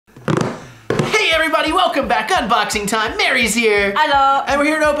everybody, welcome back. Unboxing time. Mary's here. Hello. And we're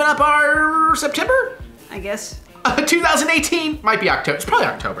here to open up our September? I guess. 2018. Might be October. It's probably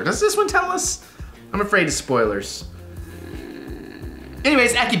October. Does this one tell us? I'm afraid of spoilers.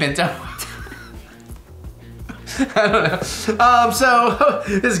 Anyways, Akibento. I don't know. So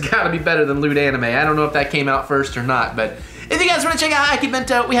this has got to be better than Loot Anime. I don't know if that came out first or not, but if you guys want to check out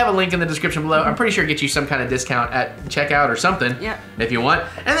Akibento, we have a link in the description below. I'm pretty sure it gets you some kind of discount at checkout or something, if you want.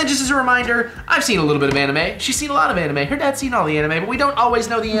 And then just as a reminder, I've seen a little bit of anime. She's seen a lot of anime. Her dad's seen all the anime, but we don't always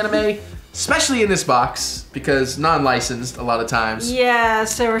know the anime, especially in this box, because non-licensed a lot of times. Yeah,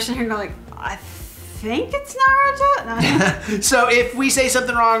 so we're sitting here going like, I think it's Naruto? No. So if we say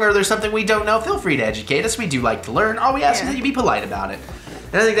something wrong or there's something we don't know, feel free to educate us. We do like to learn. All we ask is that you be polite about it.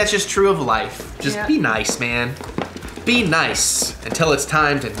 And I think that's just true of life. Just be nice, man. Be nice until it's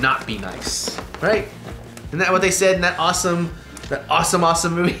time to not be nice, right? Isn't that what they said in that awesome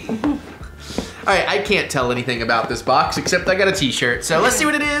movie? All right, I can't tell anything about this box except I got a t-shirt. So let's see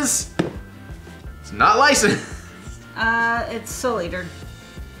what it is. It's not licensed. It's Soul Eater.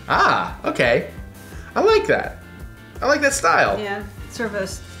 Ah, okay. I like that. I like that style. Yeah, sort of a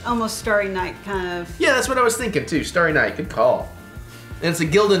almost Starry Night kind of. Yeah, that's what I was thinking too. Starry Night, good call. And it's a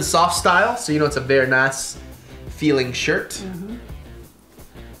Gildan soft style, so you know it's a very nice feeling shirt.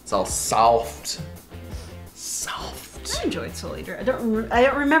 It's all soft. I enjoyed Soul Eater. I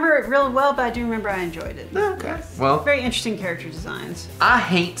don't remember it real well, but I do remember I enjoyed it. Okay. Well, very interesting character designs. I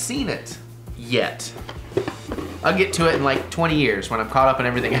ain't seen it yet. I'll get to it in like 20 years when I'm caught up in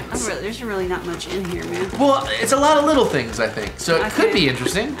everything else. There's really not much in here, man. Well, it's a lot of little things, I think, so it could be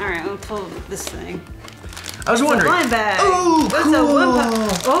interesting. All right, we'll pull this thing. I was wondering. A blind bag. Oh,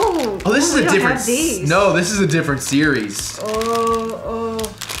 cool. Oh, this is a different. These. No, this is a different series.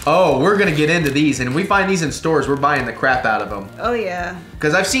 Oh, we're gonna get into these, and if we find these in stores, we're buying the crap out of them. Oh yeah.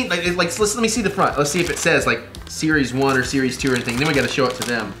 Because I've seen let me see the front. Let's see if it says like Series 1 or Series 2 or anything. Then we gotta show it to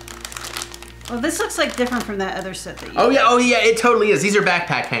them. Well, this looks like different from that other set that you. Oh yeah, it totally is. These are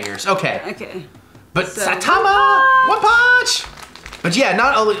backpack hangers. Okay. Okay. But so, Saitama, One Punch. But yeah,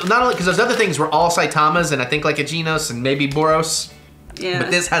 not only because those other things were all Saitamas and I think like a Genos and maybe Boros. Yeah.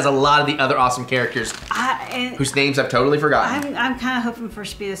 But this has a lot of the other awesome characters whose names I've totally forgotten. I'm kind of hoping for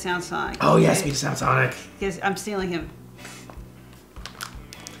Speed of Sound Sonic. Oh yeah, Speed of Sound Sonic. Because I'm stealing him.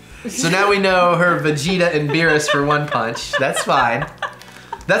 So now we know her Vegeta and Beerus for One Punch. That's fine.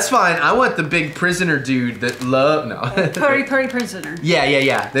 That's fine. I want the big prisoner dude that Purry prisoner.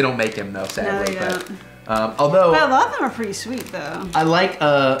 Yeah. They don't make him though, sadly. No, they don't. Although a lot of them are pretty sweet though. I like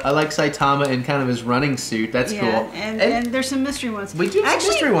Saitama in kind of his running suit. That's cool. And there's some mystery ones. We do have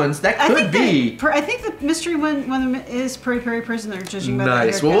some mystery ones. That could be. I think the mystery one is Purry prisoner. Judging by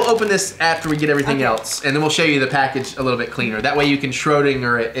nice. Well, we'll open this after we get everything else, and then we'll show you the package a little bit cleaner. That way you can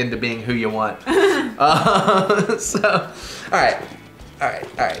Schrodinger it into being who you want. So, all right.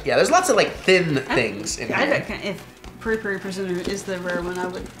 Yeah, there's lots of like thin things in here. If Purry prisoner is the rare one, I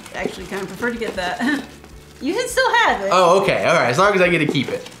would actually kind of prefer to get that. You can still have it. Oh, okay. All right. As long as I get to keep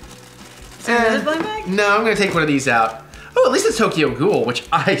it. So another blind bag? No, I'm going to take one of these out. Oh, at least it's Tokyo Ghoul, which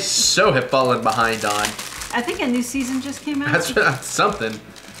I so have fallen behind on. I think a new season just came out. That's something.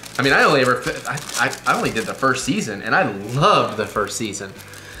 I mean, I only did the first season, and I loved the first season.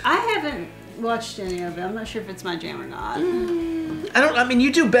 I haven't watched any of it. I'm not sure if it's my jam or not. I mean,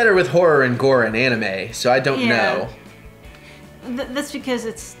 you do better with horror and gore and anime, so I don't know. That's because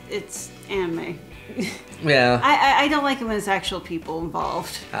it's anime. Yeah. I don't like it when it's actual people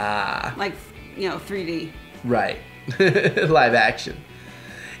involved. Like, 3D. Right. Live action.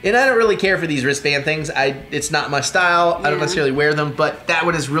 And I don't really care for these wristband things. It's not my style. I don't necessarily wear them, but that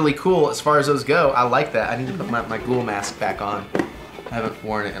one is really cool as far as those go. I like that. I need to put my ghoul mask back on. I haven't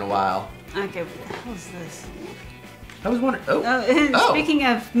worn it in a while. Okay, what was this? I was wondering. Speaking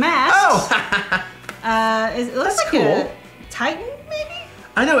of masks. Oh! It looks like cool. A Titan, maybe?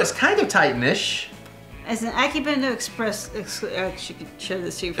 I know, it's kind of Titanish. As an Akibento Express, she could show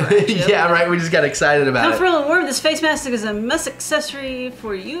this to you for yeah, right, we just got excited about it. Comfortable and warm, this face mask is a must accessory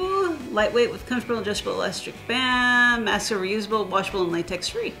for you. Lightweight with comfortable adjustable elastic band. Masks are reusable, washable, and latex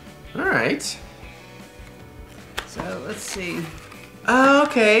free. All right. So, let's see.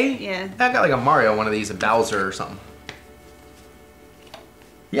 Okay. Yeah. I got like a Mario one of these, a Bowser or something.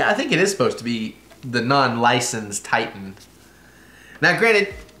 Yeah, I think it is supposed to be the non-licensed Titan. Now,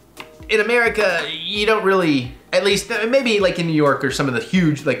 granted, in America, you don't really, at least maybe like in New York or some of the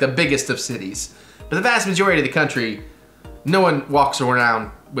huge, like the biggest of cities, but the vast majority of the country, no one walks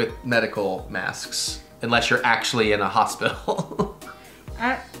around with medical masks unless you're actually in a hospital.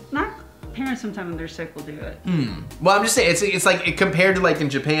 Not parents sometimes when they're sick will do it. Well, I'm just saying, it's like compared to like in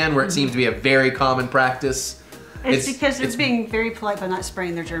Japan where it seems to be a very common practice. It's because they're being very polite by not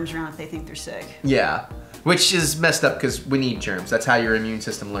spraying their germs around if they think they're sick. Yeah, which is messed up because we need germs. That's how your immune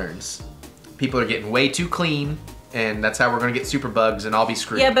system learns. People are getting way too clean, and that's how we're gonna get super bugs and I'll be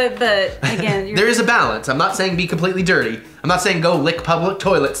screwed. Yeah, but again, there is a balance. I'm not saying be completely dirty. I'm not saying go lick public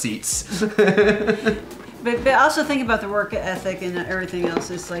toilet seats. But also think about the work ethic and everything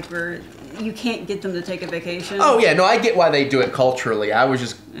else. It's like you can't get them to take a vacation. Oh yeah, no, I get why they do it culturally. I was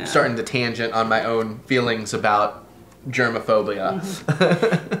just starting to tangent on my own feelings about germophobia.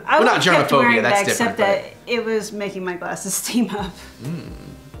 Well, not germophobia, that's different. Except that it was making my glasses steam up.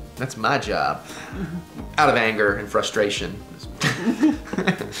 That's my job. Out of anger and frustration. All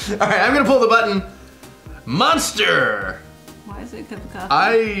right, I'm gonna pull the button. Monster! Why is it a cup of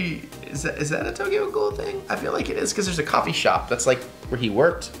coffee? Is that a Tokyo Ghoul thing? I feel like it is because there's a coffee shop. That's like where he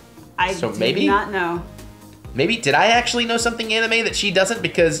worked. I did not know. Maybe, did I actually know something anime that she doesn't?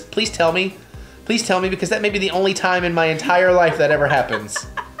 Because, please tell me, because that may be the only time in my entire life that ever happens.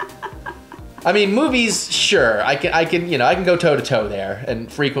 I mean, movies, sure, I can go toe to toe there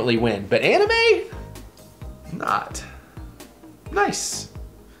and frequently win, but anime? Not. Nice.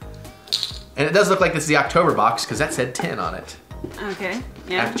 And it does look like this is the October box because that said 10 on it. Okay.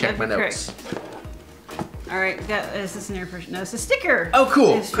 Yeah. I have to check my notes. All right. Is this an air version? No, it's a sticker. Oh,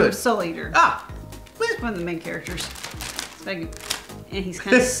 cool. It's from Soul Eater. Ah. He's one of the main characters. And he's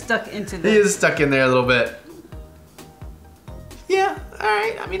kind of stuck into the... He is stuck in there a little bit. Yeah. All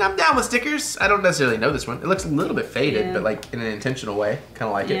right. I mean, I'm down with stickers. I don't necessarily know this one. It looks a little bit faded, but like in an intentional way. Kind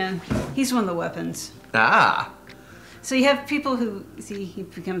of like it. Yeah. He's one of the weapons. Ah. So you have people who see he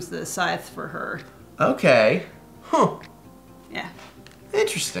becomes the scythe for her. Okay. Huh. Yeah.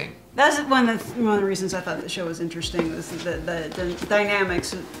 Interesting. That's one of the reasons I thought the show was interesting, was the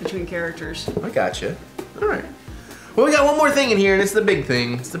dynamics between characters. I gotcha. All right. Well, we got one more thing in here, and it's the big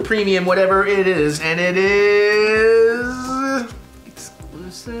thing. It's the premium, whatever it is, and it is...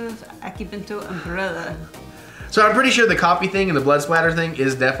 Exclusive Akibento umbrella. So I'm pretty sure the copy thing and the blood splatter thing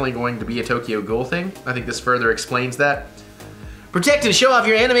is definitely going to be a Tokyo Ghoul thing. I think this further explains that. Protect and show off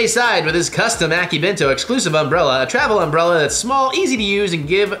your anime side with this custom Akibento exclusive umbrella, a travel umbrella that's small, easy to use, and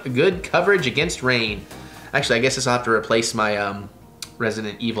give good coverage against rain. Actually, I guess this will have to replace my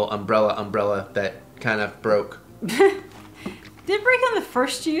Resident Evil umbrella that kind of broke. Did it break on the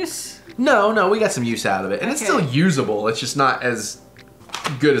first use? No, we got some use out of it. And it's still usable, it's just not as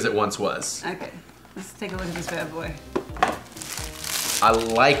good as it once was. Okay, let's take a look at this bad boy. I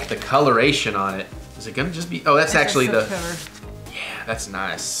like the coloration on it. Is it gonna just be, oh, that's actually the... Cover. Yeah, that's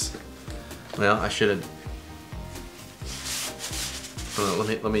nice. Well, I should have.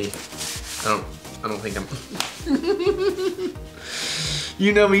 Let me. I don't think I'm.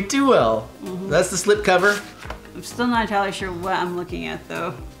 You know me too well. That's the slip cover. I'm still not entirely sure what I'm looking at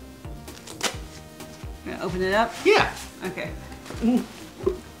though. Gonna open it up? Yeah. Okay.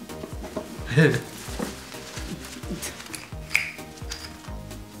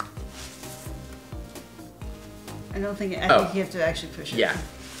 I don't think, I think you have to actually push it. Yeah.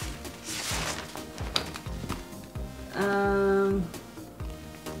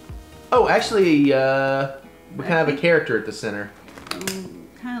 Oh, actually, we kind of have a character at the center.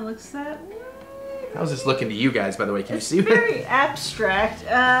 Kind of looks that way. I was just looking to you guys, by the way. Can you see? It's very abstract.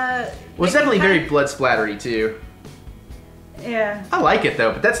 Well, it's definitely very blood splattery too. Yeah. I like it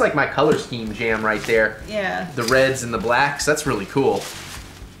though, but that's like my color scheme jam right there. Yeah. The reds and the blacks. That's really cool.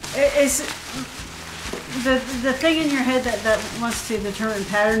 It's the thing in your head that wants to determine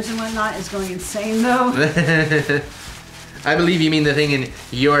patterns and whatnot is going insane though. I believe you mean the thing in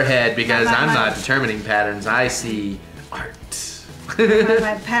your head because I'm not determining patterns. I see art.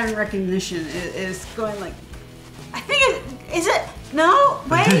 my pattern recognition is going like, I think is it? No,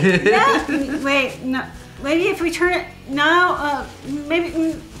 wait, no, wait, no. Maybe if we turn it, no,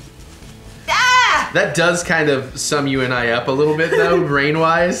 maybe, ah! That does kind of sum you and I up a little bit though,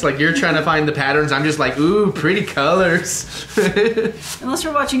 brain-wise. Like you're trying to find the patterns, I'm just like, ooh, pretty colors. Unless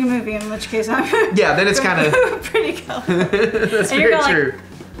we're watching a movie, in which case I'm yeah, then it's kind of pretty colors. That's very true. Like,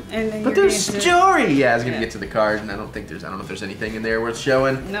 and then but there's story. Yeah, I was gonna get to the card, and I don't know if there's anything in there worth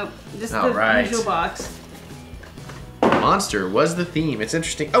showing. Nope, just the usual box. Monster was the theme. It's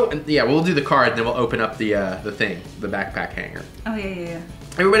interesting. Oh, and yeah, we'll do the card, and then we'll open up the thing, the backpack hanger. Oh yeah.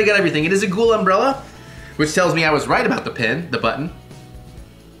 Everybody got everything. It is a ghoul umbrella, which tells me I was right about the pin, the button.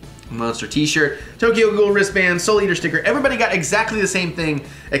 Monster t-shirt, Tokyo Ghoul wristband, Soul Eater sticker. Everybody got exactly the same thing,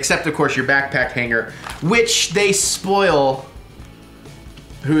 except of course your backpack hanger, which they spoil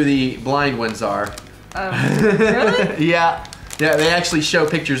who the blind ones are. Really? Yeah. Yeah, they actually show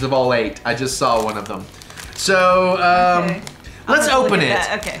pictures of all 8. I just saw one of them. So, okay. let's open it.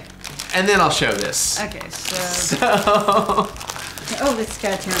 That. Okay. And then I'll show this. Okay, So. Oh, this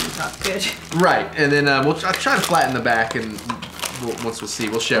got a tear on the top. Good. Right, and then I'll try to flatten the back, and once we'll see,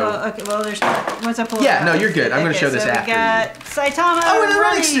 we'll show. Well, okay, well, there's. Once I pull Yeah, no, you're good. I'm going to show this after. We got Saitama. Oh, and a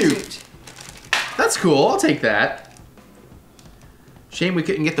running suit. That's cool. I'll take that. Shame we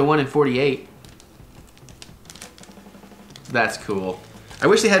couldn't get the one in 48. That's cool. I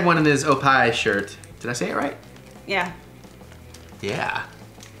wish they had one in his Opie shirt. Did I say it right? Yeah. Yeah.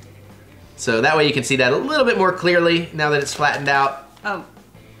 So that way you can see that a little bit more clearly now that it's flattened out. Oh.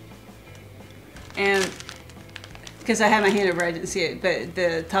 And because I had my hand over, I didn't see it, but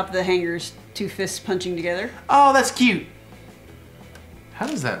the top of the hanger's 2 fists punching together. Oh, that's cute. How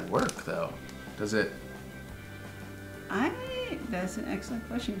does that work, though? Does it... That's an excellent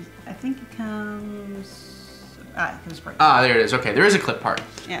question. I think it comes... it comes part. Ah, there it is. Okay, there is a clip part.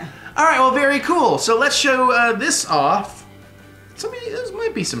 Yeah. All right, well, very cool. So let's show this off. Those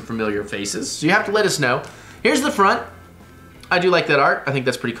might be some familiar faces, so you have to let us know. Here's the front. I do like that art. I think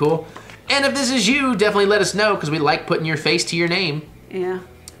that's pretty cool. And if this is you, definitely let us know, because we like putting your face to your name. Yeah.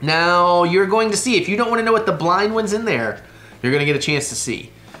 Now, you're going to see, if you don't want to know what the blind one's in there, you're going to get a chance to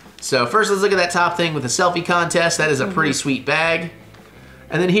see. So first, let's look at that top thing with the selfie contest. That is a pretty sweet bag.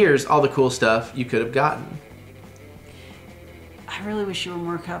 And then here's all the cool stuff you could have gotten. I really wish you were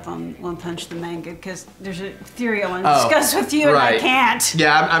more caught up on One Punch the manga, because there's a theory I want to discuss with you, and I can't.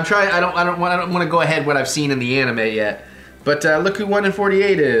 Yeah, I'm trying. I don't want to go ahead what I've seen in the anime yet. But look who 1 in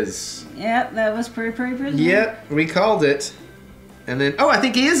 48 is. Yep, that was pretty Prisoner. Yep, we called it. And then, oh, I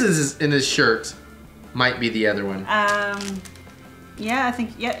think he is in his shirt. Might be the other one. Yeah, I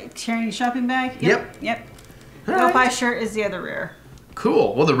think, carrying a shopping bag. Yep. The All right. Opie shirt is the other rare.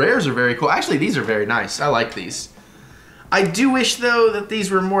 Cool. Well, the rares are very cool. Actually, these are very nice. I like these. I do wish, though, that these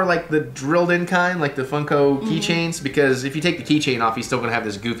were more like the drilled-in kind, like the Funko keychains, because if you take the keychain off, he's still going to have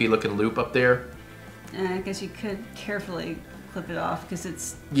this goofy-looking loop up there. I guess you could carefully clip it off, because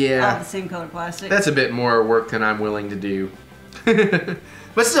it's all the same color plastic. That's a bit more work than I'm willing to do.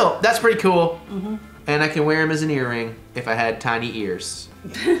 But still, that's pretty cool. And I can wear them as an earring if I had tiny ears.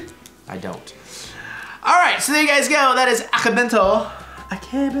 I don't. All right, so there you guys go. That is Akibento.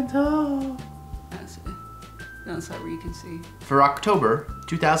 Akibento. That's that where you can see. For October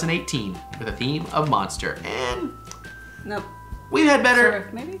 2018 with a theme of monster. And nope. We've had better. Sort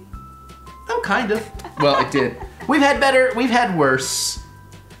of, maybe? Oh, kind of. Well, it did. We've had better. We've had worse.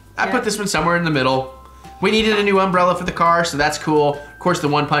 I put this one somewhere in the middle. We needed a new umbrella for the car, so that's cool. Of course, the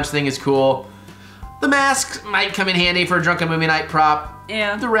One Punch thing is cool. The mask might come in handy for a drunken movie night prop.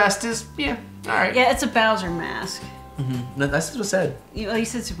 Yeah. The rest is, all right. Yeah, it's a Bowser mask. That's what I said. You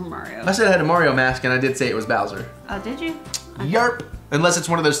said Super Mario. I said I had a Mario mask, and I did say it was Bowser. Oh, did you? Okay. Yarp. Unless it's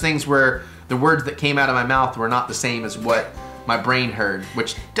one of those things where the words that came out of my mouth were not the same as what my brain heard,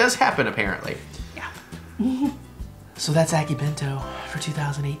 which does happen apparently. Yeah. So that's Akibento for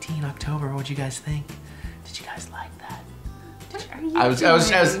 2018 October. What'd you guys think? Did you guys like that? I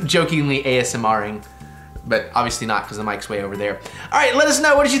was jokingly ASMRing, but obviously not because the mic's way over there. All right, let us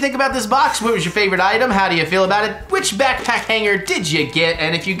know. What did you think about this box? What was your favorite item? How do you feel about it? Which backpack hanger did you get?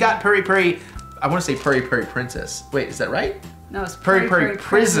 And if you got Puri Puri, I want to say Puri Puri Princess. Wait, is that right? No, it's Puri Puri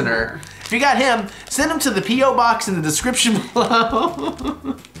Prisoner. If you got him, send him to the P.O. box in the description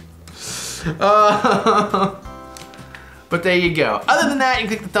below. But there you go. Other than that, you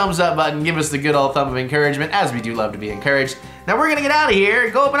can click the thumbs up button, give us the good old thumb of encouragement, as we do love to be encouraged. Now we're gonna get out of here,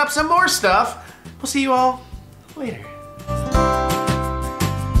 go open up some more stuff. We'll see you all later.